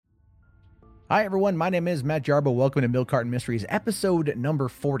Hi, everyone. My name is Matt Jarbo. Welcome to Milk Carton Mysteries, episode number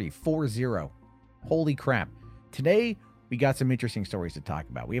 40. Holy crap. Today, we got some interesting stories to talk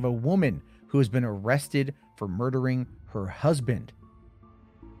about. We have a woman who has been arrested for murdering her husband.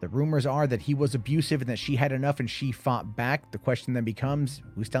 The rumors are that he was abusive and that she had enough and she fought back. The question then becomes,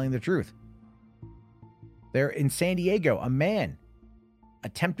 who's telling the truth? There in San Diego, a man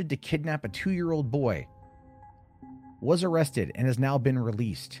attempted to kidnap a 2-year-old boy, was arrested, and has now been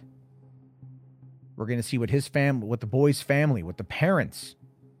released. We're going to see what his family, what the boy's family, what the parents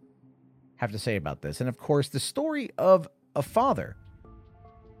have to say about this. And of course, the story of a father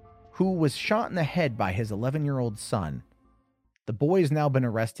who was shot in the head by his 11-year-old son. The boy has now been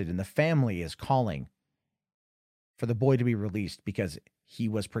arrested, and the family is calling for the boy to be released because he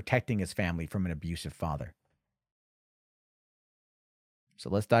was protecting his family from an abusive father.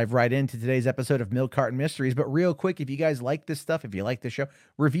 So let's dive right into today's episode of Milk Carton Mysteries. But real quick, if you guys like this stuff, if you like this show,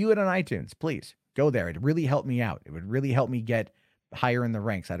 review it on iTunes, please. Go there. It'd really help me out. It would really help me get higher in the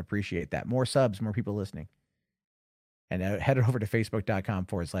ranks. I'd appreciate that. More subs, more people listening. And head over to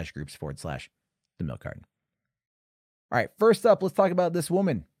facebook.com/groups/the Milk Carton. All right, first up, let's talk about this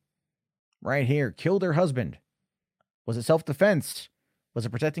woman right here. Killed her husband. Was it self-defense? Was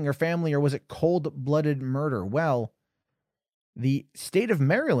it protecting her family? Or was it cold-blooded murder? Well, the state of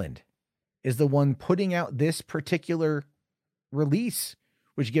Maryland is the one putting out this particular release,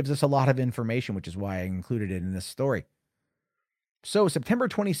 which gives us a lot of information, which is why I included it in this story. So, September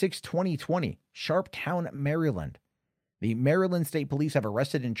 26, 2020, Sharptown, Maryland. The Maryland State Police have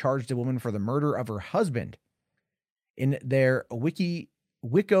arrested and charged a woman for the murder of her husband in their Wicomico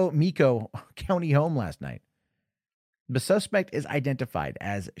County home last night. The suspect is identified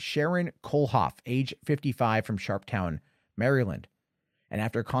as Sharon Kohlhoff, age 55, from Sharptown, Maryland. And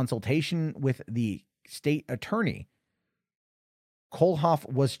after consultation with the state attorney, Kohlhoff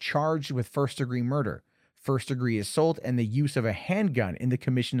was charged with first-degree murder, first-degree assault, and the use of a handgun in the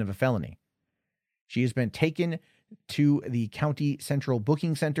commission of a felony. She has been taken to the County Central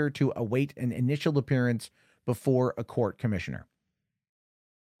Booking Center to await an initial appearance before a court commissioner.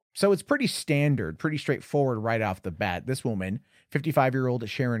 So it's pretty standard, pretty straightforward right off the bat. This woman, 55-year-old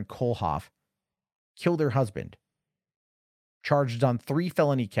Sharon Kohlhoff, killed her husband, charged on 3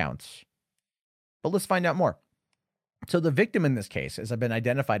 felony counts. But let's find out more. So the victim in this case has been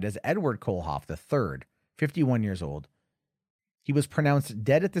identified as Edward Kohlhoff III, 51 years old. He was pronounced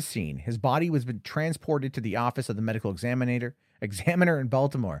dead at the scene. His body was transported to the office of the medical examiner in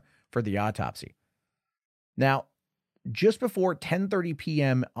Baltimore for the autopsy. Now, just before 10:30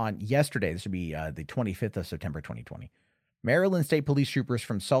 p.m. on yesterday, this would be the 25th of September, 2020, Maryland State Police troopers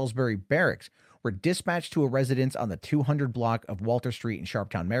from Salisbury Barracks were dispatched to a residence on the 200 block of Walter Street in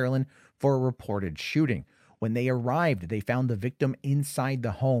Sharptown, Maryland, for a reported shooting. When they arrived, they found the victim inside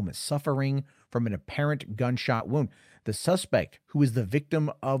the home, suffering from an apparent gunshot wound. The suspect, who is the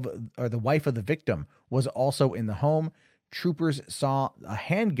victim of, or the wife of the victim, was also in the home. Troopers saw a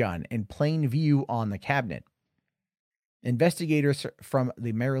handgun in plain view on the cabinet. Investigators from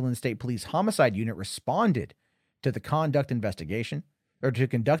the Maryland State Police Homicide Unit responded to conduct the investigation.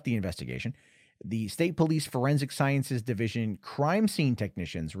 The State Police Forensic Sciences Division crime scene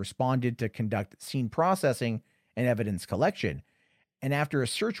technicians responded to conduct scene processing and evidence collection. And after a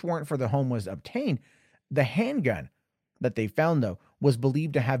search warrant for the home was obtained, the handgun that they found, though, was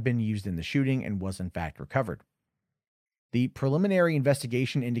believed to have been used in the shooting and was in fact recovered. The preliminary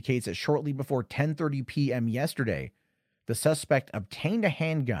investigation indicates that shortly before 10:30 p.m. yesterday, the suspect obtained a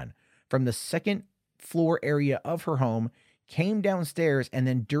handgun from the second floor area of her home, came downstairs, and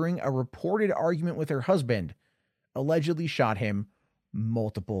then during a reported argument with her husband, allegedly shot him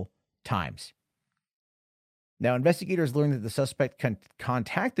multiple times. Now, investigators learned that the suspect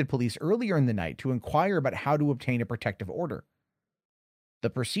contacted police earlier in the night to inquire about how to obtain a protective order. The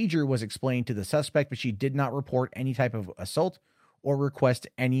procedure was explained to the suspect, but she did not report any type of assault or request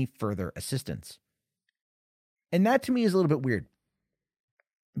any further assistance. And that to me is a little bit weird,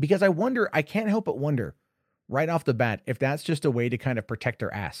 because I can't help but wonder right off the bat if that's just a way to kind of protect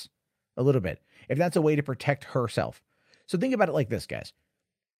her ass a little bit, if that's a way to protect herself. So think about it like this, guys.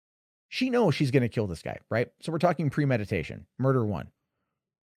 She knows she's going to kill this guy, right? So we're talking premeditation, murder 1.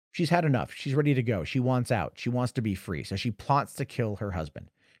 She's had enough. She's ready to go. She wants out. She wants to be free. So she plots to kill her husband.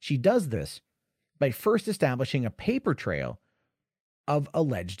 She does this by first establishing a paper trail of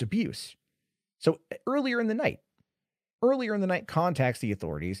alleged abuse. So earlier in the night, contacts the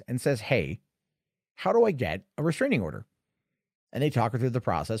authorities and says, hey, how do I get a restraining order? And they talk her through the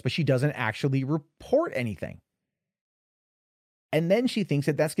process, but she doesn't actually report anything. And then she thinks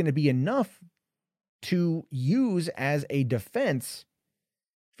that that's going to be enough to use as a defense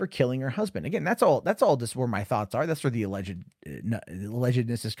for killing her husband. Again, that's all just where my thoughts are. That's where the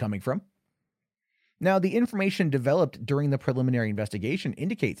allegedness is coming from. Now, the information developed during the preliminary investigation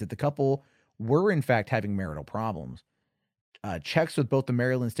indicates that the couple were in fact having marital problems. Checks with both the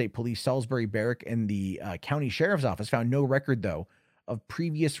Maryland State Police Salisbury Barrack and the county sheriff's office found no record, though, of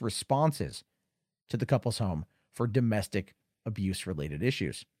previous responses to the couple's home for domestic abuse-related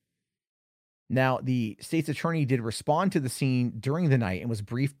issues. Now, the state's attorney did respond to the scene during the night and was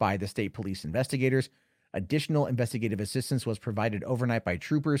briefed by the state police investigators. Additional investigative assistance was provided overnight by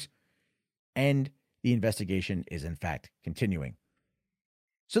troopers, and the investigation is, in fact, continuing.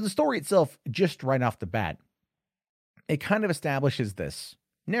 So the story itself, just right off the bat, it kind of establishes this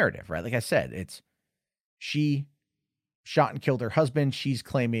narrative, right? Like I said, it's she shot and killed her husband. She's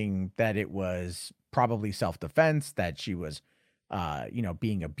claiming that it was probably self-defense, that she was,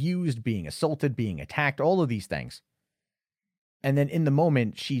 being abused, being assaulted, being attacked, all of these things. And then in the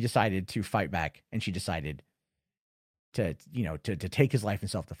moment, she decided to fight back, and she decided to take his life in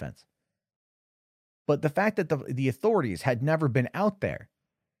self-defense. But the fact that the authorities had never been out there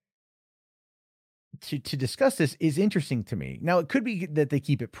to discuss this is interesting to me. Now, it could be that they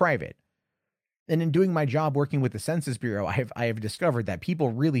keep it private. And in doing my job working with the Census Bureau, I have discovered that people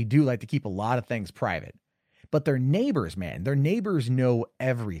really do like to keep a lot of things private. But their neighbors, man, their neighbors know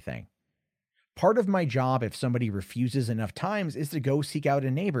everything. Part of my job, if somebody refuses enough times, is to go seek out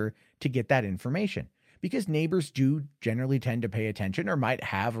a neighbor to get that information. Because neighbors do generally tend to pay attention or might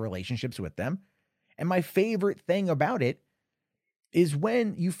have relationships with them. And my favorite thing about it is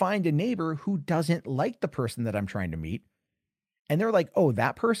when you find a neighbor who doesn't like the person that I'm trying to meet. And they're like, oh,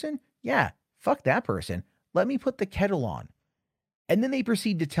 that person? Yeah, fuck that person. Let me put the kettle on. And then they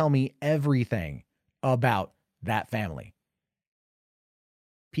proceed to tell me everything about that family.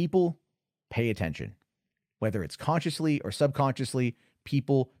 People pay attention. Whether it's consciously or subconsciously,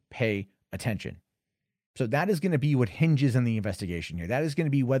 people pay attention. So that is going to be what hinges on the investigation here. That is going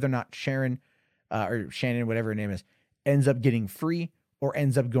to be whether or not Sharon or Shannon, whatever her name is, ends up getting free or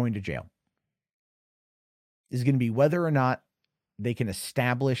ends up going to jail. Is going to be whether or not they can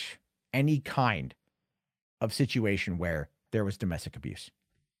establish any kind of situation where there was domestic abuse.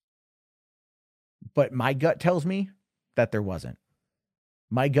 But my gut tells me that there wasn't.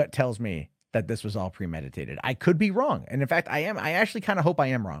 My gut tells me that this was all premeditated. I could be wrong. And in fact, I am. I actually kind of hope I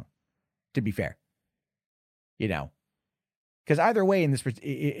am wrong, to be fair. Because either way, in this,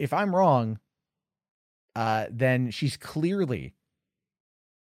 if I'm wrong, then she's clearly,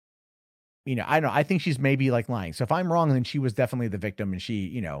 I don't know. I think she's maybe like lying. So if I'm wrong, then she was definitely the victim and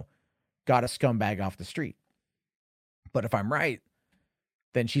she, got a scumbag off the street. But if I'm right,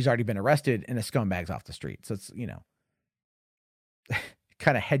 then she's already been arrested and a scumbag's off the street. So it's,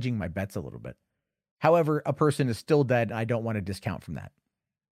 kind of hedging my bets a little bit. However, a person is still dead. And I don't want to discount from that.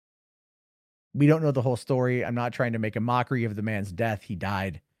 We don't know the whole story. I'm not trying to make a mockery of the man's death. He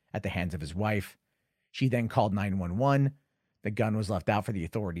died at the hands of his wife. She then called 911. The gun was left out for the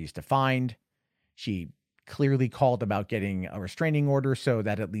authorities to find. She clearly called about getting a restraining order so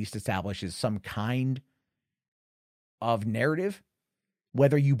that at least establishes some kind of narrative.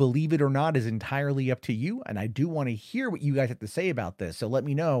 Whether you believe it or not is entirely up to you. And I do want to hear what you guys have to say about this. So let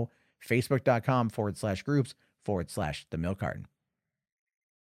me know. Facebook.com/groups/The Milk Carton.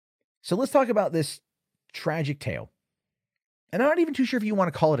 So let's talk about this tragic tale. And I'm not even too sure if you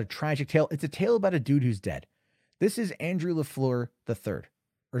want to call it a tragic tale. It's a tale about a dude who's dead. This is Andrew LaFleur III,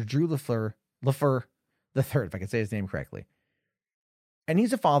 or Drew LaFleur III, if I can say his name correctly. And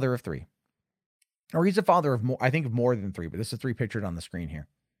he's a father of three. Or he's a father of more, I think of more than three, but this is three pictured on the screen here.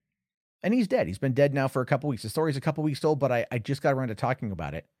 And he's dead. He's been dead now for a couple weeks. The story's a couple weeks old, but I just got around to talking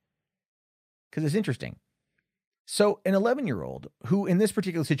about it because it's interesting. So an 11-year-old, who in this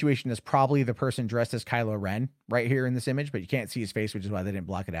particular situation is probably the person dressed as Kylo Ren right here in this image, but you can't see his face, which is why they didn't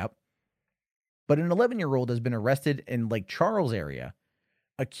block it out. But an 11-year-old has been arrested in Lake Charles area,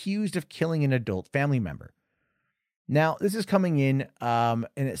 accused of killing an adult family member. Now, this is coming in, and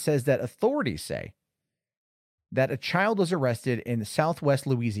it says that authorities say that a child was arrested in southwest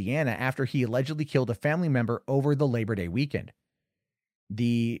Louisiana after he allegedly killed a family member over the Labor Day weekend.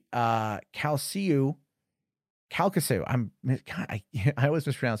 The Calcasieu, I always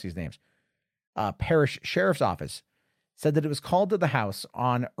mispronounce these names, Parish Sheriff's Office said that it was called to the house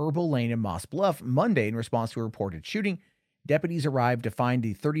on Herbal Lane in Moss Bluff Monday in response to a reported shooting. Deputies arrived to find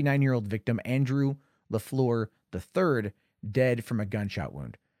the 39-year-old victim, Andrew LaFleur III, dead from a gunshot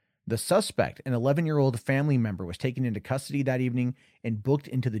wound. The suspect, an 11-year-old family member, was taken into custody that evening and booked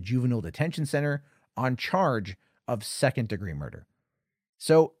into the juvenile detention center on charge of second-degree murder.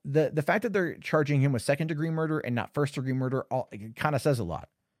 So the fact that they're charging him with second-degree murder and not first-degree murder kind of says a lot.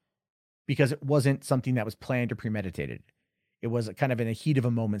 because it wasn't something that was planned or premeditated. It was kind of in a heat of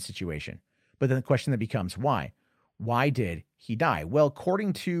a moment situation. But then the question that becomes why? Why did he die? Well,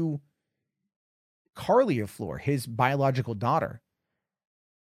 according to Carly LaFleur, his biological daughter,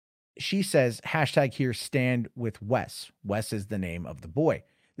 she says, hashtag here, stand with Wes. Wes is the name of the boy.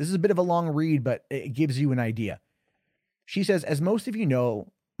 This is a bit of a long read, but it gives you an idea. She says, as most of you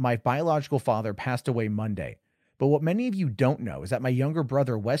know, my biological father passed away Monday. But what many of you don't know is that my younger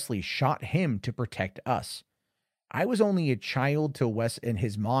brother Wesley shot him to protect us. I was only a child till Wes and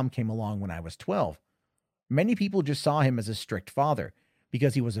his mom came along when I was 12. Many people just saw him as a strict father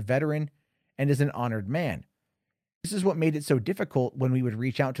because he was a veteran and is an honored man. This is what made it so difficult when we would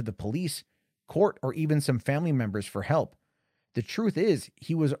reach out to the police, court, or even some family members for help. The truth is,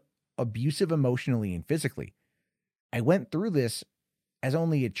 he was abusive emotionally and physically. I went through this as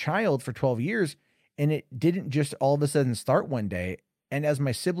only a child for 12 years, and it didn't just all of a sudden start one day. And as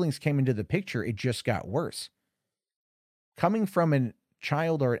my siblings came into the picture, it just got worse. Coming from a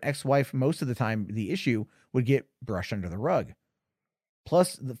child or an ex-wife, most of the time, the issue would get brushed under the rug.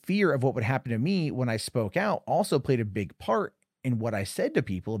 Plus, the fear of what would happen to me when I spoke out also played a big part in what I said to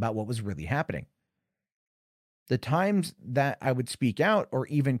people about what was really happening. The times that I would speak out or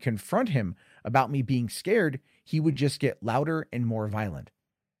even confront him about me being scared, he would just get louder and more violent.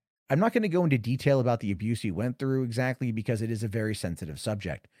 I'm not going to go into detail about the abuse he went through exactly because it is a very sensitive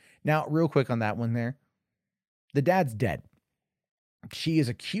subject. Now, real quick on that one there. The dad's dead. She is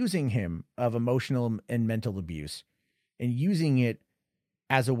accusing him of emotional and mental abuse and using it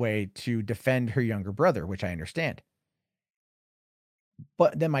as a way to defend her younger brother, which I understand.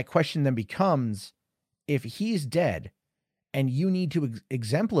 But then my question then becomes, if he's dead and you need to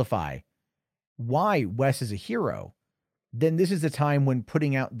exemplify why Wes is a hero, then this is the time when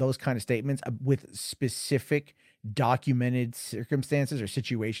putting out those kind of statements with specific documented circumstances or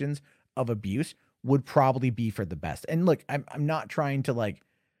situations of abuse would probably be for the best. And look, I'm not trying to like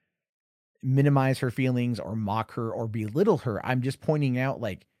minimize her feelings or mock her or belittle her. I'm just pointing out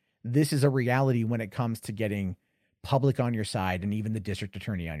like this is a reality when it comes to getting public on your side and even the district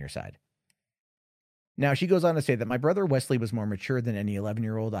attorney on your side. Now, she goes on to say that my brother Wesley was more mature than any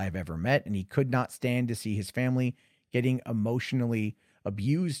 11-year-old I've ever met, and he could not stand to see his family getting emotionally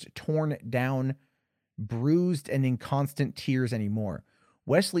abused, torn down, bruised, and in constant tears anymore.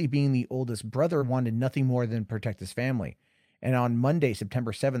 Wesley, being the oldest brother, wanted nothing more than protect his family. And on Monday,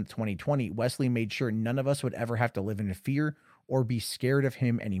 September 7th, 2020, Wesley made sure none of us would ever have to live in fear or be scared of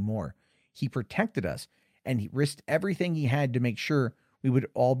him anymore. He protected us, and he risked everything he had to make sure we would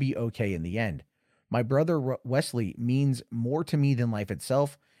all be okay in the end. My brother Wesley means more to me than life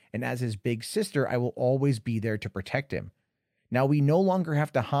itself, and as his big sister, I will always be there to protect him. Now, we no longer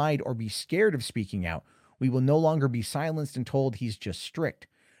have to hide or be scared of speaking out. We will no longer be silenced and told he's just strict.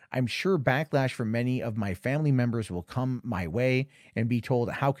 I'm sure backlash from many of my family members will come my way and be told,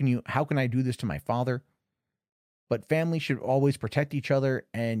 how can I do this to my father? But family should always protect each other,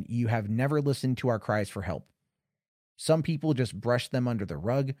 and you have never listened to our cries for help. Some people just brush them under the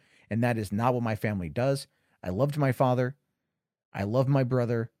rug, and that is not what my family does. I loved my father. I love my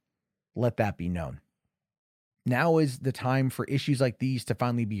brother. Let that be known. Now is the time for issues like these to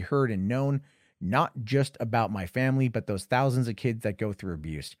finally be heard and known, not just about my family, but those thousands of kids that go through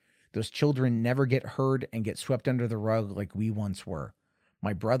abuse. Those children never get heard and get swept under the rug like we once were.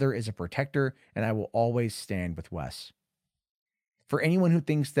 My brother is a protector, and I will always stand with Wes. For anyone who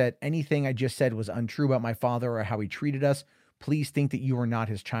thinks that anything I just said was untrue about my father or how he treated us, please think that you are not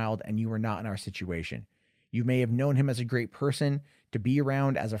his child and you are not in our situation. You may have known him as a great person, to be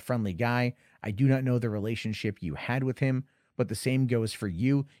around as a friendly guy. I do not know the relationship you had with him, but the same goes for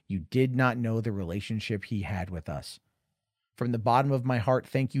you. You did not know the relationship he had with us. From the bottom of my heart,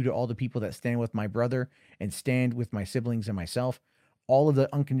 thank you to all the people that stand with my brother and stand with my siblings and myself. All of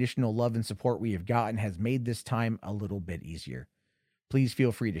the unconditional love and support we have gotten has made this time a little bit easier. Please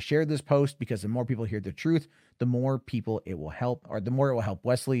feel free to share this post because the more people hear the truth, the more people it will help, or the more it will help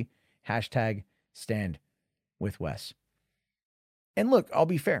Wesley. Hashtag stand with Wes. And look, I'll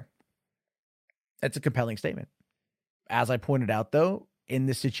be fair. That's a compelling statement. As I pointed out, though, in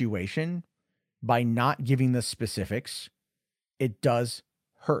this situation, by not giving the specifics, it does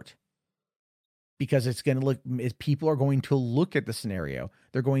hurt. Because it's going to look, people are going to look at the scenario.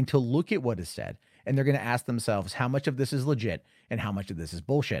 They're going to look at what is said, and they're going to ask themselves how much of this is legit and how much of this is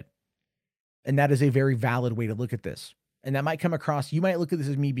bullshit. And that is a very valid way to look at this. And that might come across, you might look at this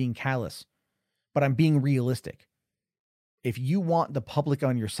as me being callous, but I'm being realistic. If you want the public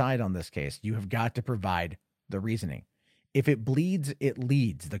on your side on this case, you have got to provide the reasoning. If it bleeds, it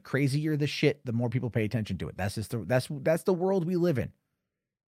leads. The crazier the shit, the more people pay attention to it. That's just that's the world we live in.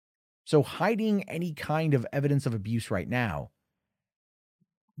 So hiding any kind of evidence of abuse right now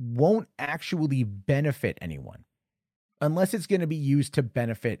won't actually benefit anyone unless it's going to be used to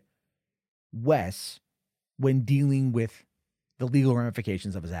benefit Wes when dealing with the legal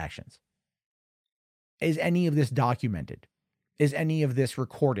ramifications of his actions. Is any of this documented? Is any of this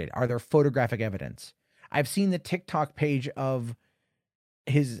recorded? Are there photographic evidence? I've seen the TikTok page of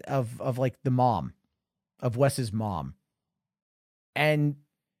like the mom, of Wes's mom. And,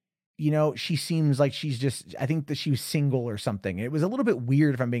 she seems like she's just, I think that she was single or something. It was a little bit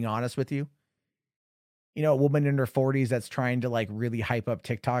weird, if I'm being honest with you. A woman in her 40s that's trying to like really hype up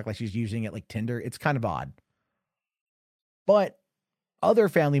TikTok, like she's using it like Tinder. It's kind of odd. But other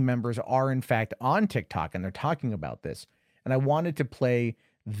family members are in fact on TikTok and they're talking about this. And I wanted to play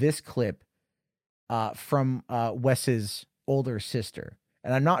this clip from Wes's older sister.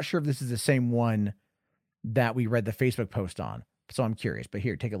 And I'm not sure if this is the same one that we read the Facebook post on. So I'm curious, but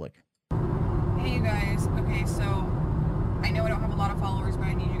here, take a look. Hey, you guys. Okay, so I know I don't have a lot of followers, but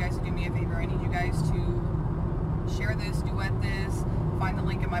I need you guys to do me a favor. I need you guys to share this, duet this, find the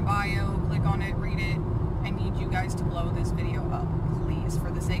link in my bio, click on it, read it. I need you guys to blow this video up, please,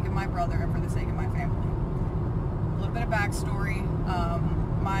 for the sake of my brother and for the sake of my family. A little bit of backstory.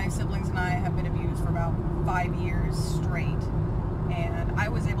 My siblings and I have been abused for about 5 years straight. And I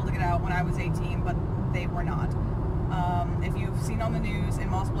was able to get out when I was 18, but they were not. If you've seen on the news in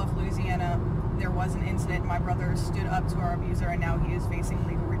Moss Bluff, Louisiana, there was an incident. My brother stood up to our abuser and now he is facing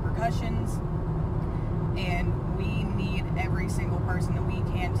legal repercussions. And we need every single person that we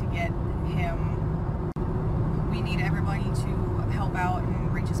can to get him. We need everybody to help out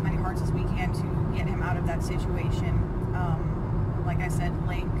and reach as many hearts as we can to get him out of that situation. Like I said,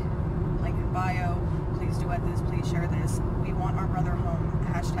 link in bio. Please duet this, please share this. We want our brother home.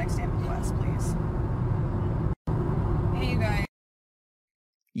 Hashtag Stand With Wes, please. Hey, you guys.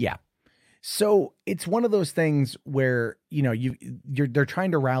 Yeah. So it's one of those things where, they're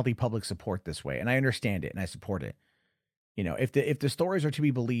trying to rally public support this way. And I understand it and I support it. If the stories are to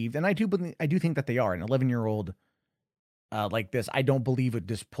be believed, and I do think that they are, an 11-year-old like this, I don't believe would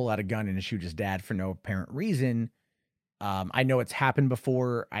just pull out a gun and shoot his dad for no apparent reason. I know it's happened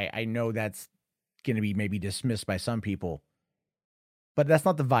before. I know that's going to be maybe dismissed by some people, but that's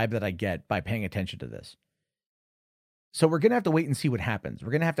not the vibe that I get by paying attention to this. So we're going to have to wait and see what happens.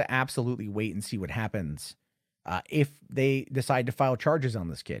 We're going to have to absolutely wait and see what happens if they decide to file charges on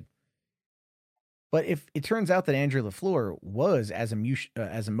this kid. But if it turns out that Andrea LaFleur was as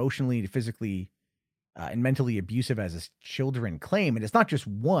emotionally, physically, and mentally abusive as his children claim, and it's not just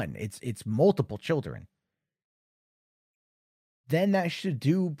one, it's multiple children, then that should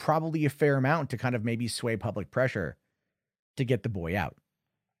do probably a fair amount to kind of maybe sway public pressure to get the boy out.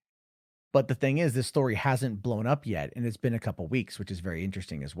 But the thing is, this story hasn't blown up yet, and it's been a couple weeks, which is very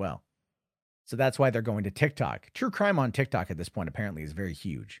interesting as well. So that's why they're going to TikTok. True crime on TikTok at this point apparently is very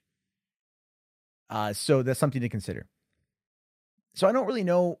huge. So that's something to consider. So I don't really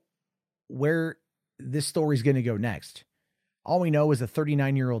know where this story is going to go next. All we know is the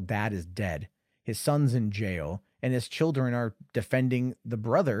 39-year-old dad is dead. His son's in jail, and his children are defending the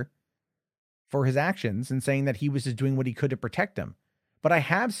brother for his actions and saying that he was just doing what he could to protect him. But I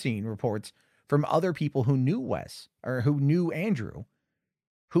have seen reports from other people who knew Wes or who knew Andrew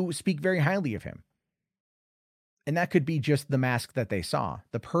who speak very highly of him. And that could be just the mask that they saw,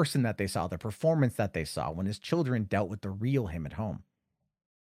 the person that they saw, the performance that they saw when his children dealt with the real him at home.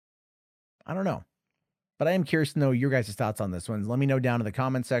 I don't know. But I am curious to know your guys' thoughts on this one. Let me know down in the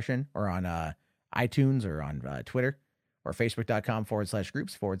comment section or on iTunes or on Twitter or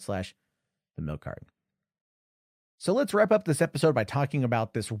facebook.com/groups/the milk carton. So let's wrap up this episode by talking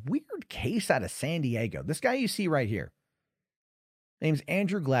about this weird case out of San Diego. This guy you see right here, name's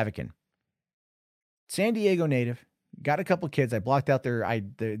Andrew Glavican. San Diego native, got a couple kids. I blocked out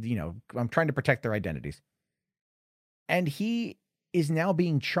I'm trying to protect their identities. And he is now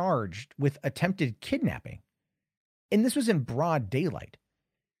being charged with attempted kidnapping. And this was in broad daylight.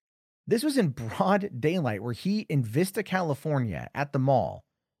 This was in broad daylight where he, in Vista, California, at the mall,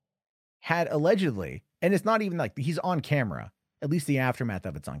 had allegedly, and it's not even like he's on camera, at least the aftermath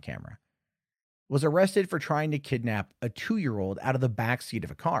of it's on camera, was arrested for trying to kidnap a 2-year-old out of the back seat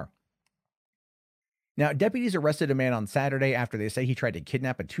of a car. Now, deputies arrested a man on Saturday after they say he tried to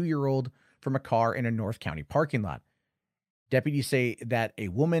kidnap a 2-year-old from a car in a North County parking lot. Deputies say that a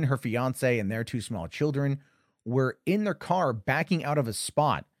woman, her fiance, and their 2 small children were in their car backing out of a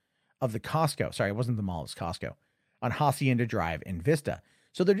spot of the Costco. Sorry, it wasn't the mall, it was Costco, on Hacienda Drive in Vista.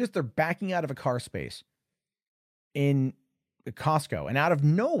 So they're backing out of a car space in Costco, and out of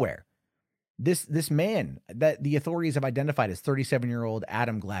nowhere, this man that the authorities have identified as 37-year-old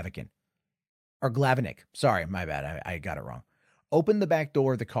Adam Glavican or Glavinick. Sorry, my bad. I got it wrong. Opened the back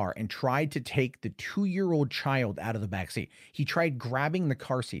door of the car and tried to take the 2-year-old child out of the back seat. He tried grabbing the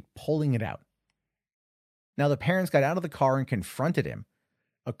car seat, pulling it out. Now, the parents got out of the car and confronted him.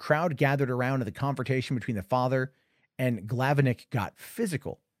 A crowd gathered around at the confrontation between the father and Glavinick got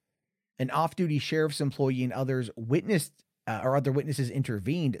physical. An off-duty sheriff's employee and others other witnesses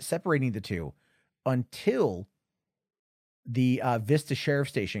intervened, separating the two until the Vista Sheriff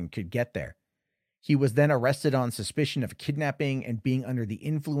Station could get there. He was then arrested on suspicion of kidnapping and being under the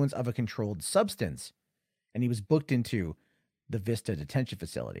influence of a controlled substance, and he was booked into the Vista Detention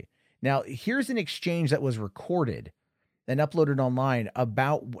Facility. Now, here's an exchange that was recorded and uploaded online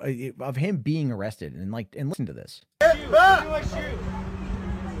about of him being arrested, and listen to this. Give me my shoe.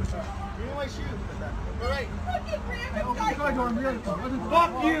 Give me my shoe. All right.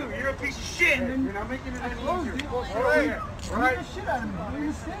 Fuck you. You're a piece of shit. You're not making it any easier. All right. All right. Shit out of me. It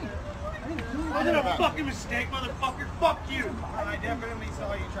was a mistake. Wasn't a fucking mistake, motherfucker. Fuck you. I definitely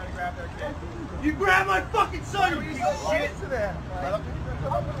saw you trying to grab that kid. You grabbed my fucking son, you piece of shit.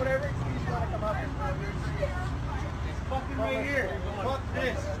 Come up with whatever excuse you want to come up with. It's fucking right here. Fuck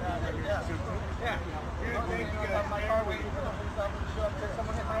this. Yeah. My car waiting for someone to show up because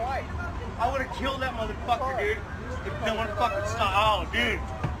someone hit my wife. I would have killed that motherfucker, dude. If no one fucking saw. Oh, dude.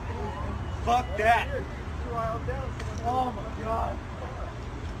 Fuck that. Oh my god.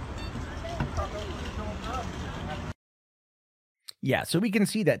 Yeah, so we can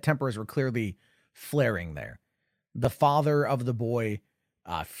see that tempers were clearly flaring there. The father of the boy,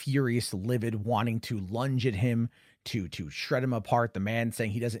 furious, livid, wanting to lunge at him, to shred him apart. The man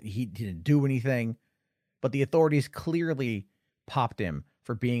saying he didn't do anything. But the authorities clearly popped him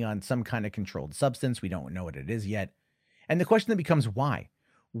for being on some kind of controlled substance. We don't know what it is yet. And the question then becomes why?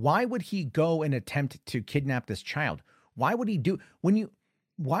 Why would he go and attempt to kidnap this child? Why would he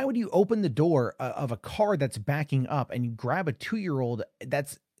why would you open the door of a car that's backing up and you grab a 2-year-old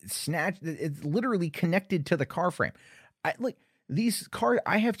that's snatched? It's literally connected to the car frame. I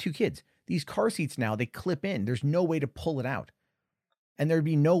have 2 kids. These car seats now, they clip in. There's no way to pull it out. And there'd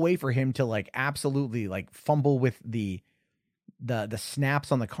be no way for him to absolutely fumble with the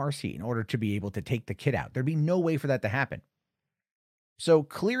snaps on the car seat in order to be able to take the kid out. There'd be no way for that to happen. So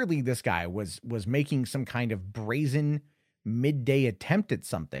clearly this guy was making some kind of brazen midday attempt at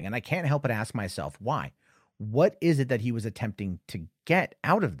something. And I can't help but ask myself, why? What is it that he was attempting to get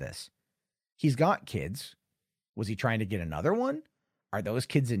out of this? He's got kids. Was he trying to get another one? Are those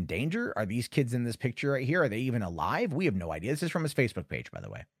kids in danger? Are these kids in this picture right here? Are they even alive? We have no idea. This is from his Facebook page, by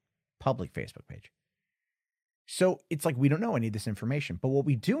the way. Public Facebook page. So it's we don't know any of this information. But what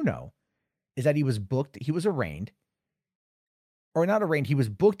we do know is that he was booked. He was arraigned. Or not arraigned. He was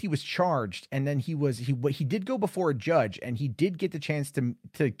booked. He was charged. And then he did go before a judge. And he did get the chance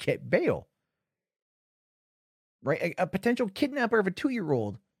to get bail. Right? A potential kidnapper of a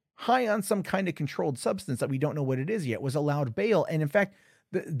 2-year-old high on some kind of controlled substance that we don't know what it is yet was allowed bail. And in fact,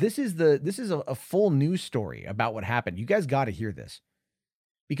 this is a full news story about what happened. You guys got to hear this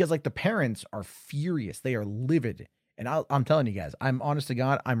because the parents are furious. They are livid. And I'm telling you guys, I'm honest to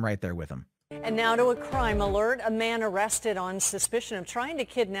God, I'm right there with them. And now to a crime alert. A man arrested on suspicion of trying to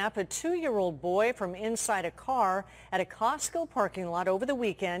kidnap a 2-year-old boy from inside a car at a Costco parking lot over the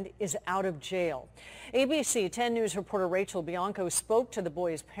weekend is out of jail. ABC 10 News reporter Rachel Bianco spoke to the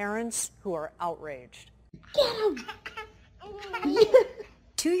boy's parents, who are outraged. Get him!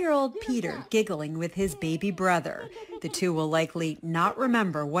 2-year-old Peter giggling with his baby brother. The two will likely not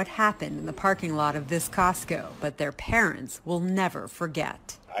remember what happened in the parking lot of this Costco, but their parents will never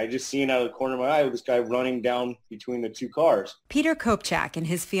forget. I just seen out of the corner of my eye this guy running down between the 2 cars. Peter Kopchak and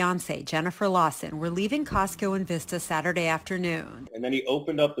his fiancée, Jennifer Lawson, were leaving Costco in Vista Saturday afternoon. And then he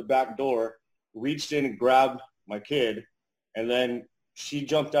opened up the back door, reached in and grabbed my kid, and then she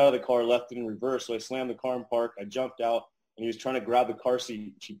jumped out of the car, left it in reverse. So I slammed the car in park. I jumped out, and he was trying to grab the car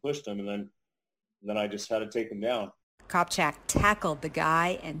seat. She pushed him, and then I just had to take him down. Kopchak tackled the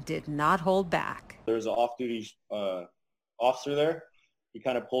guy and did not hold back. There was an off-duty officer there. He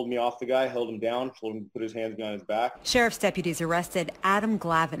kind of pulled me off the guy, held him down, told him to put his hands behind his back. Sheriff's deputies arrested Adam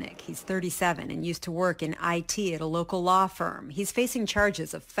Glavinick. He's 37 and used to work in IT at a local law firm. He's facing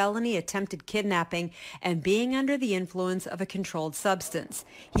charges of felony attempted kidnapping and being under the influence of a controlled substance.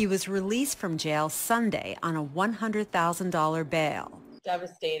 He was released from jail Sunday on a $100,000 bail.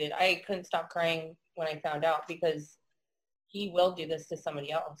 Devastated. I couldn't stop crying when I found out because he will do this to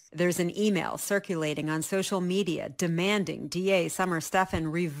somebody else. There's an email circulating on social media demanding DA Summer Stephan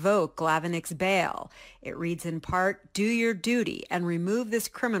revoke Glavinick's bail. It reads in part, "Do your duty and remove this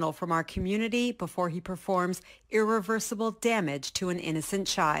criminal from our community before he performs irreversible damage to an innocent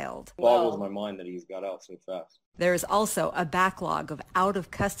child." It boggles my mind that he's got out so fast. There is also a backlog of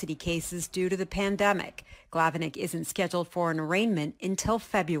out-of-custody cases due to the pandemic. Glavinick isn't scheduled for an arraignment until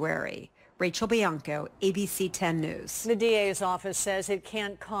February. Rachel Bianco, ABC 10 News. The DA's office says it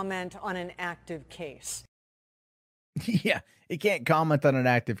can't comment on an active case. Yeah, it can't comment on an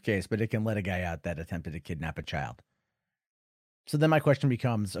active case, but it can let a guy out that attempted to kidnap a child. So then my question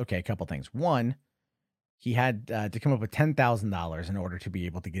becomes, okay, a couple things. One, he had to come up with $10,000 in order to be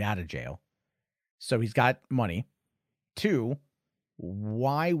able to get out of jail. So he's got money. Two,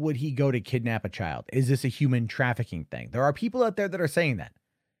 why would he go to kidnap a child? Is this a human trafficking thing? There are people out there that are saying that.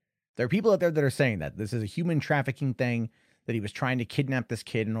 There are people out there that are saying that this is a human trafficking thing, that he was trying to kidnap this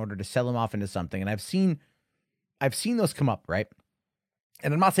kid in order to sell him off into something. And I've seen those come up, right?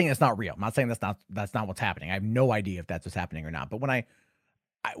 And I'm not saying it's not real. I'm not saying that's not what's happening. I have no idea if that's what's happening or not. But when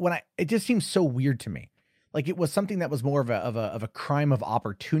it just seems so weird to me. Like it was something that was more of a crime of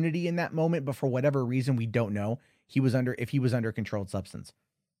opportunity in that moment, but for whatever reason we don't know, if he was under controlled substance.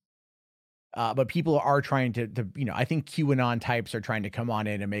 But people are trying to I think QAnon types are trying to come on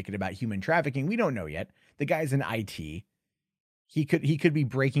in and make it about human trafficking. We don't know yet. The guy's in IT. He could be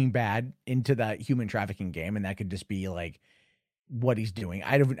Breaking Bad into that human trafficking game, and that could just be like what he's doing.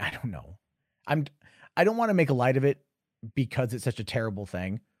 I don't know. I don't want to make a light of it because it's such a terrible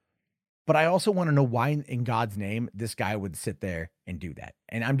thing. But I also want to know why in God's name this guy would sit there and do that.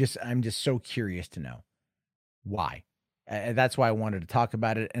 And I'm just so curious to know why. That's why I wanted to talk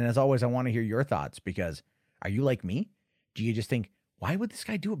about it. And as always, I want to hear your thoughts, because are you like me? Do you just think, why would this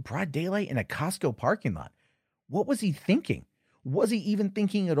guy do it broad daylight in a Costco parking lot? What was he thinking? Was he even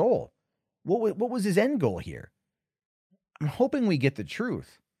thinking at all? What was his end goal here? I'm hoping we get the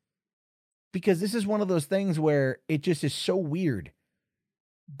truth, because this is one of those things where it just is so weird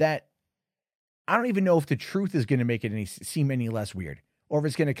that I don't even know if the truth is going to make it seem any less weird, or if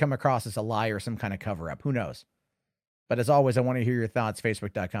it's going to come across as a lie or some kind of cover up. Who knows? But as always, I want to hear your thoughts.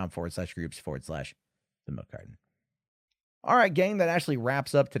 Facebook.com/groups/The Milk Carton. All right, gang, that actually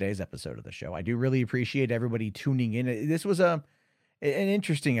wraps up today's episode of the show. I do really appreciate everybody tuning in. This was an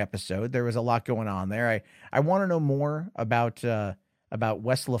interesting episode. There was a lot going on there. I want to know more about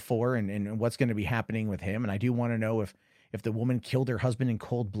Wes Latore and what's going to be happening with him. And I do want to know if the woman killed her husband in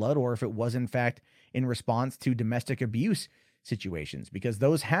cold blood, or if it was, in fact, in response to domestic abuse situations, because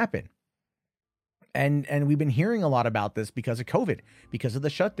those happen. And we've been hearing a lot about this because of COVID, because of the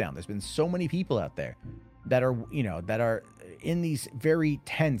shutdown. There's been so many people out there that are in these very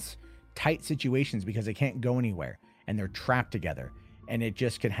tense, tight situations because they can't go anywhere and they're trapped together. And it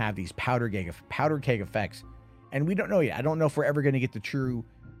just can have these powder keg effects. And we don't know yet. I don't know if we're ever going to get the true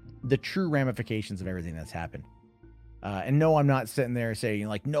ramifications of everything that's happened. And no, I'm not sitting there saying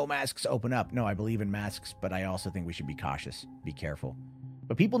like, no masks, open up. No, I believe in masks, but I also think we should be cautious, be careful.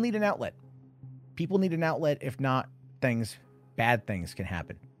 But people need an outlet. People need an outlet. If not, bad things can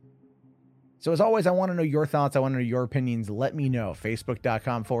happen. So as always, I want to know your thoughts. I want to know your opinions. Let me know.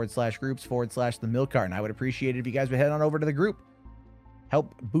 Facebook.com/groups/The Milk Carton. I would appreciate it if you guys would head on over to the group.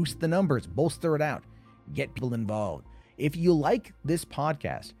 Help boost the numbers, bolster it out, get people involved. If you like this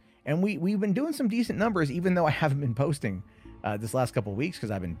podcast, and we've been doing some decent numbers, even though I haven't been posting this last couple of weeks because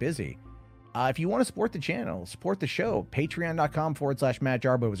I've been busy. If you want to support the channel, support the show, patreon.com/Matt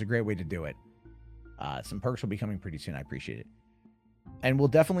Jarbo is a great way to do it. Some perks will be coming pretty soon. I appreciate it. And we'll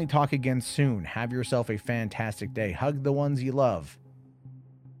definitely talk again soon. Have yourself a fantastic day. Hug the ones you love,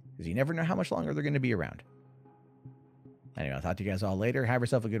 because you never know how much longer they're going to be around. Anyway, I'll talk to you guys all later. Have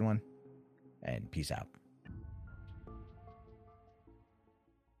yourself a good one, and peace out.